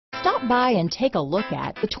Stop by and take a look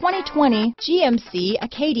at the 2020 GMC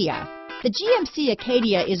Acadia. The GMC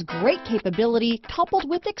Acadia is great capability coupled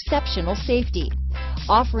with exceptional safety.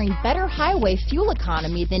 Offering better highway fuel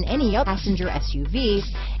economy than any other passenger SUV,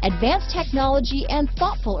 advanced technology and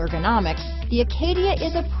thoughtful ergonomics, the Acadia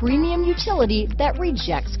is a premium utility that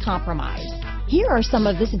rejects compromise. Here are some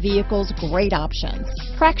of this vehicle's great options: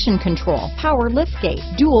 traction control, power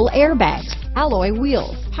liftgate, dual airbags, alloy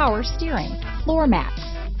wheels, power steering, floor mats,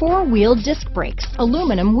 four-wheel disc brakes,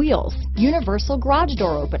 aluminum wheels, universal garage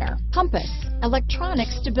door opener, compass, electronic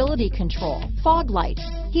stability control, fog lights,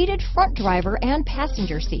 heated front driver and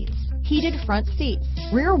passenger seats, heated front seats,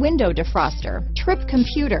 rear window defroster, trip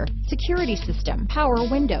computer, security system, power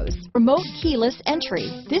windows, remote keyless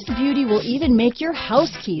entry. This beauty will even make your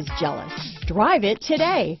house keys jealous. Drive it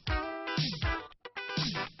today.